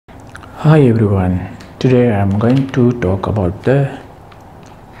Hi everyone, today I am going to talk about the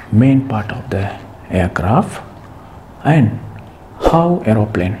main part of the aircraft and how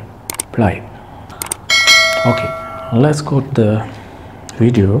aeroplane fly. Okay, let's go to the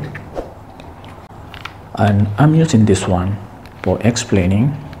video, and I'm using this one for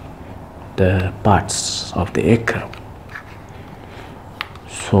explaining the parts of the aircraft.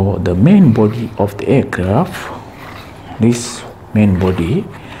 So the main body of the aircraft, this main body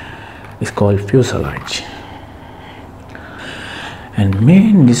is called fuselage, and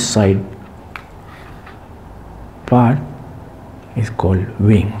main this side part is called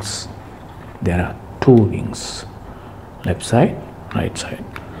wings. There are two wings, left side, right side.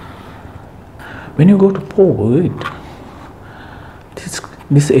 When you go to forward,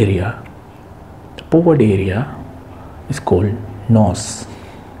 this area, the forward area, is called nose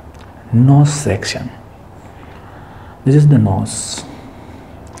section. This is the nose,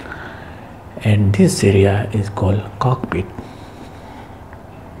 and this area is called cockpit.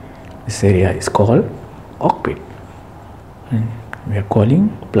 This area is called cockpit, and we are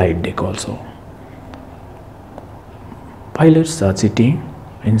calling flight deck also. Pilots are sitting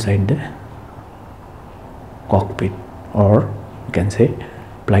inside the cockpit, or you can say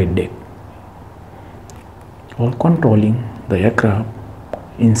flight deck, or controlling the aircraft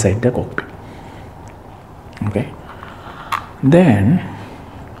inside the cockpit. Okay, then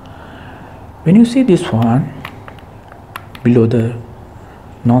when you see this one below the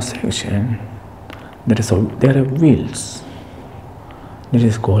nose section, there are wheels. This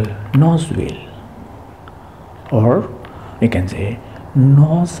is called nose wheel, or we can say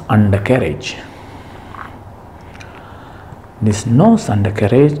nose undercarriage. This nose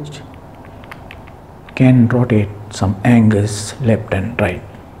undercarriage can rotate some angles left and right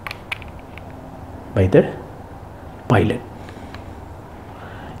by the pilot.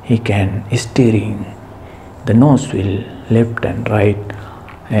 He can steering the nose wheel left and right,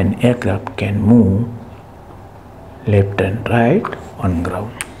 and aircraft can move left and right on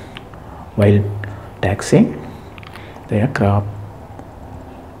ground. While taxiing, the aircraft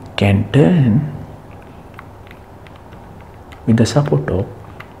can turn with the support of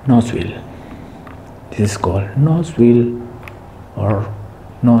nose wheel. This is called nose wheel or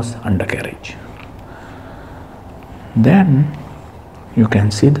nose undercarriage. Then you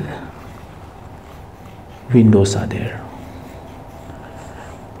can see the windows are there.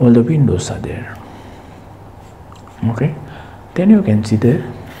 All the windows are there. Okay, then you can see the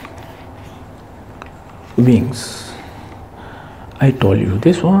wings. I told you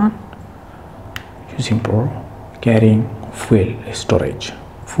this one using for carrying fuel storage,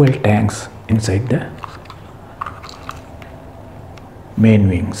 fuel tanks inside the main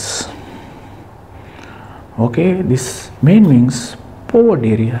wings. Okay, this main wings forward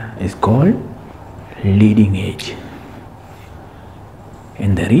area is called leading edge,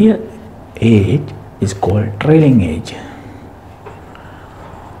 and the rear edge is called trailing edge.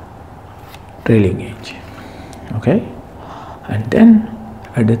 Trailing edge. Okay, and then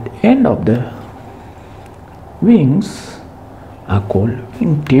at the end of the wings are called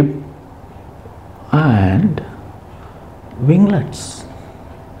wingtip and winglets.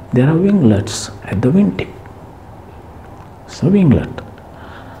 There are winglets at the wingtip. So winglet.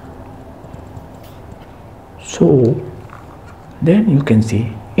 So then you can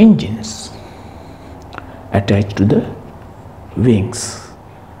see engines attached to the wings.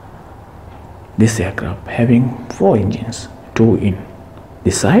 This aircraft having 4 engines, 2 in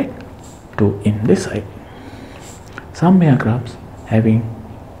this side, 2 in this side. Some aircrafts having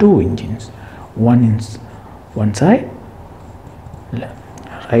 2 engines, one in one side,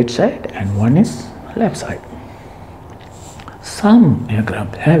 right side, and one is left side. Some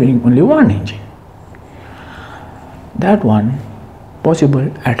aircraft having only 1 engine. That one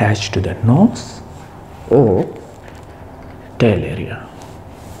possible attached to the nose or tail area,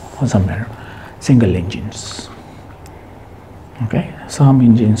 or somewhere single engines. Okay, some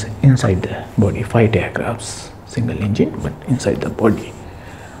engines inside the body, 5 aircrafts, single engine but inside the body.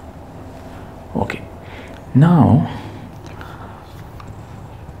 Okay, now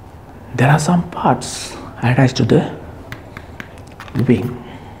there are some parts attached to the wing,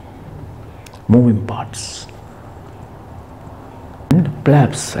 moving parts, and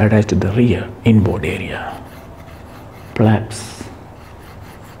flaps attached to the rear inboard area, flaps,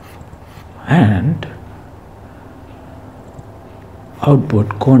 and outboard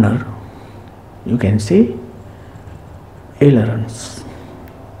corner you can see ailerons.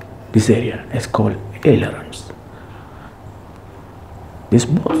 This area is called ailerons. This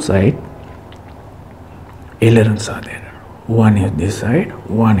both side ailerons are there. one is this side,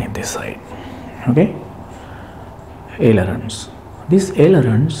 one is this side. Okay, ailerons. These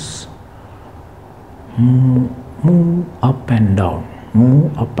ailerons move up and down,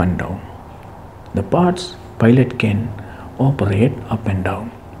 move up and down. The parts pilot can operate up and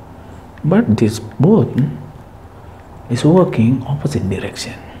down, but this both is working opposite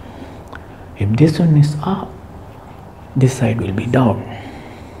direction. If this one is up, this side will be down.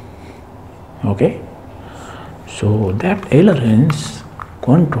 Okay, so that ailerons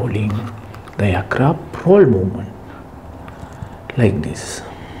controlling the aircraft roll movement like this.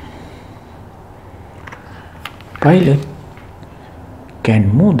 Pilot can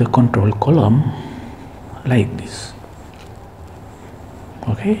move the control column like this.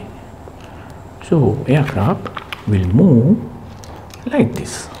 Okay, so aircraft will move like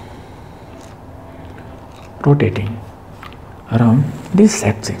this, rotating around this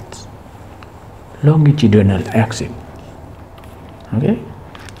axis, longitudinal axis. Okay,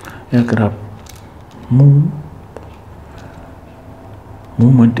 aircraft movement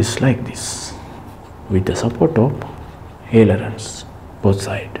is like this with the support of ailerons both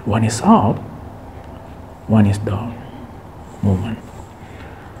sides. One is up, one is down movement.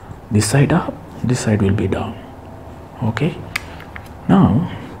 This side up, this side will be down. Okay, now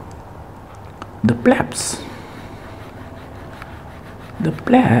the flaps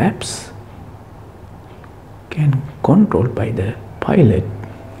can control by the pilot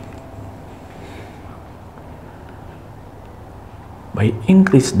by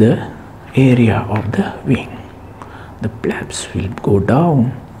increase the area of the wing. The flaps will go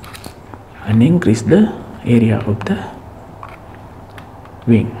down and increase the area of the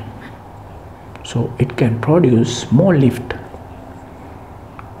wing, so it can produce more lift.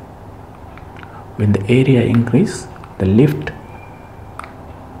 When the area increase, the lift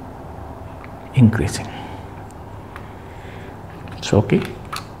increasing. It's okay,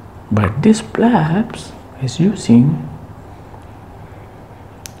 but this flaps is using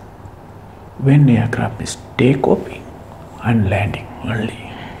when the aircraft is takeoffing and landing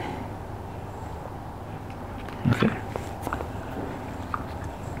only. Okay.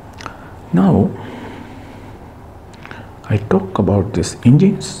 Now I talk about these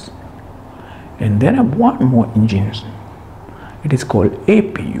engines, and there are one more engines. It is called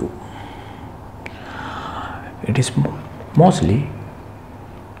APU. It is mostly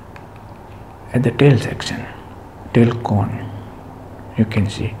at the tail section, tail cone. You can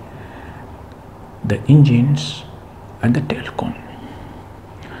see the engines and the tail cone.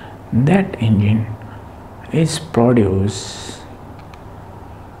 That engine is produce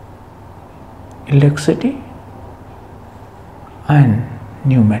electricity and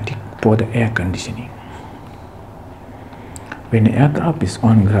pneumatic for the air conditioning. When the aircraft is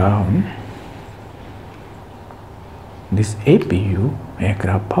on ground, this APU,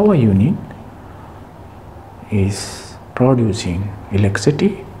 aircraft power unit, is producing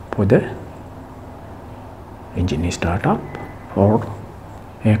electricity for the engine startup or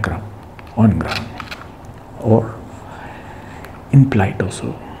aircraft on ground or in flight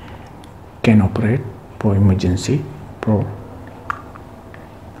also can operate for emergency for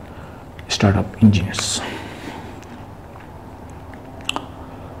startup engines.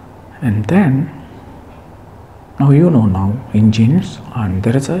 And then now you know now engines, and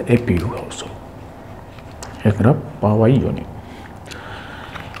there is a APU also, aircraft power unit.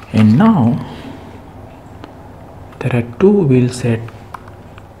 And now there are two wheel set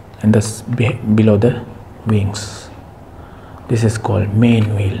and below the wings. This is called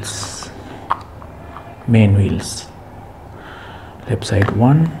main wheels. Main wheels. Left side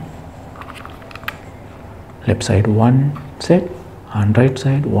one set and right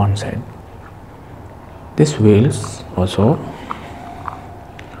side one set. These wheels also,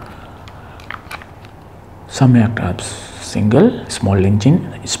 some aircrafts single, small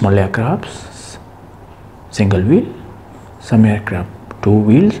engine, small aircrafts single wheel, some aircraft two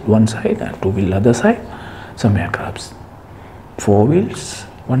wheels one side and two wheel other side, some aircrafts four wheels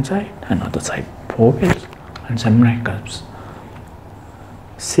one side and other side four wheels, and some aircrafts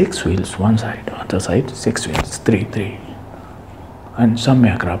six wheels one side, other side six wheels, three, and some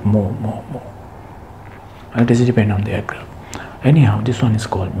aircraft more. It is depend on the aircraft. Anyhow, this one is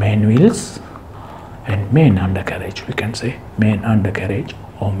called main wheels and main undercarriage. We can say main undercarriage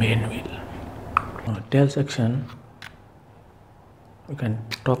or main wheel. Tail section. We can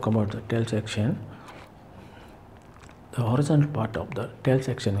talk about the tail section. The horizontal part of the tail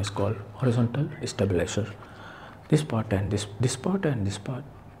section is called horizontal stabilizer. This part and this part and this part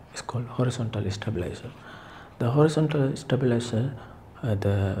is called horizontal stabilizer. The horizontal stabilizer,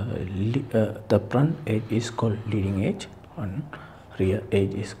 the front edge is called leading edge and rear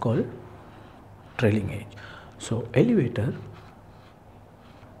edge is called trailing edge. So elevator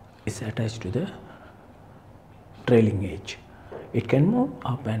is attached to the trailing edge. It can move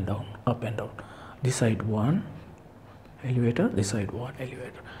up and down, up and down. This side one elevator, this side one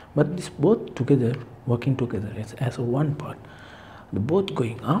elevator, but this both together working together as a one part, the both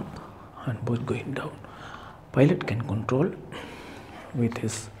going up and both going down. Pilot can control with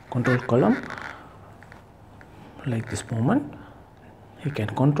his control column like this movement. He can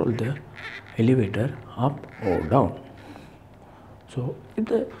control the elevator up or down. So if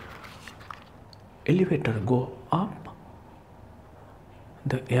the elevator go up,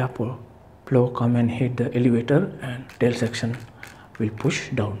 the airflow come and hit the elevator and tail section will push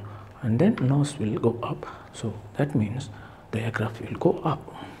down, and then nose will go up. So that means the aircraft will go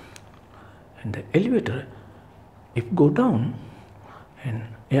up, and the elevator if go down, and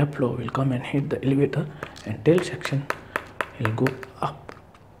airflow will come and hit the elevator and tail section will go up,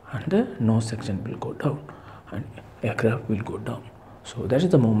 and the nose section will go down and aircraft will go down. So that is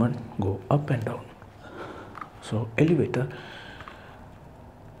the movement go up and down. So elevator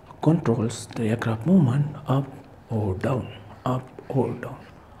controls the aircraft movement up or down, up or down.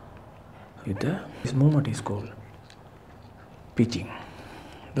 This movement is called pitching,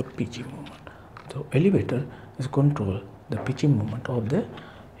 the pitching movement. So elevator is control the pitching movement of the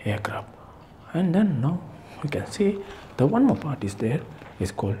aircraft. And then now we can see the one more part is there,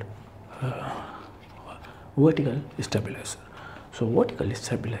 is called vertical stabilizer. So vertical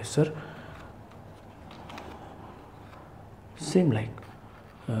stabilizer same like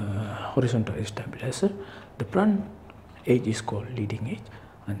horizontal stabilizer. The front edge is called leading edge,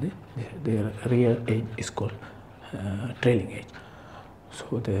 and the rear edge is called trailing edge.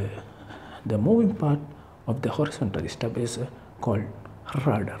 So the moving part of the horizontal stabilizer called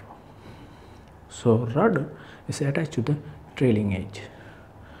rudder. So rudder is attached to the trailing edge.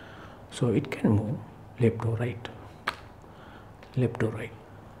 So it can move left or right, left or right.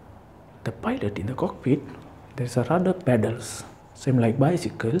 The pilot in the cockpit, there is a rudder pedals, same like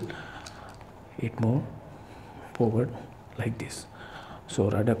bicycle. It move forward like this. So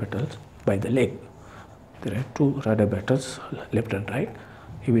rudder pedals by the leg. There are two rudder pedals, left and right.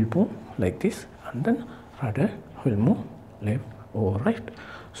 He will move like this, and then rudder will move left or right.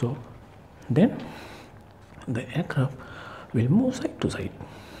 So then the aircraft will move side to side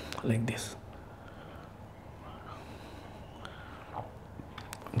like this.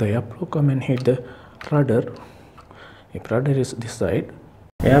 The airflow come and hit the rudder. If rudder is this side,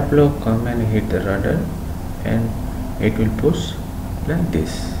 airflow come and hit the rudder and it will push like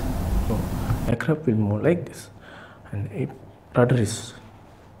this. So aircraft will move like this, and if rudder is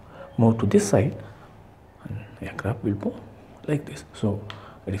move to this side, and aircraft will move like this. So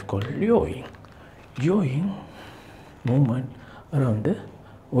it is called yawing. Yawing movement around the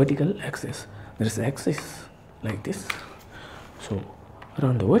vertical axis. There is axis like this. So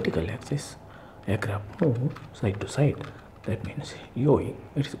around the vertical axis, aircraft move side to side. That means yawing.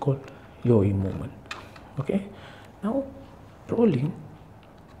 It is called yawing movement. Okay. Now rolling,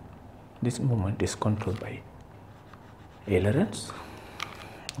 this movement is controlled by ailerons.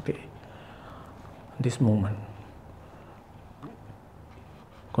 Okay. This movement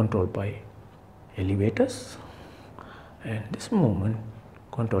controlled by elevators, and this movement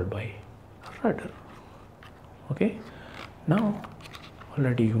controlled by rudder. Okay. Now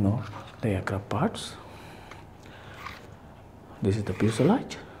already you know the aircraft parts. This is the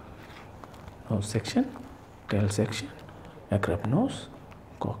fuselage, nose section, tail section, aircraft nose,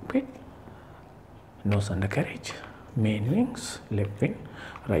 cockpit, nose undercarriage, main wings, left wing,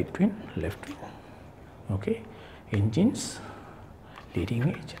 right wing, left wing. Okay, engines, leading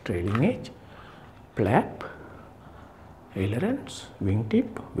edge, trailing edge, flap, ailerons, wingtip,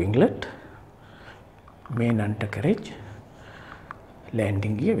 winglet, main undercarriage,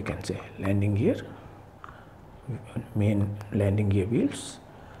 landing gear, we can say landing gear, main landing gear wheels,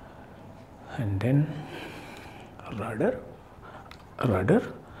 and then rudder,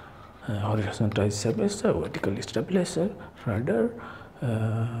 horizontal stabilizer, vertical stabilizer, rudder,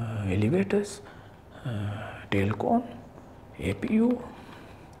 elevators, tail cone, APU,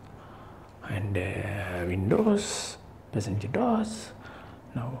 and windows, passenger doors.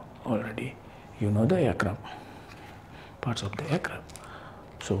 Now already you know the aircraft, parts of the aircraft.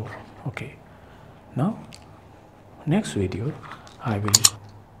 So okay, now next video I will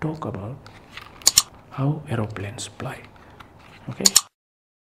talk about how aeroplanes fly. Okay.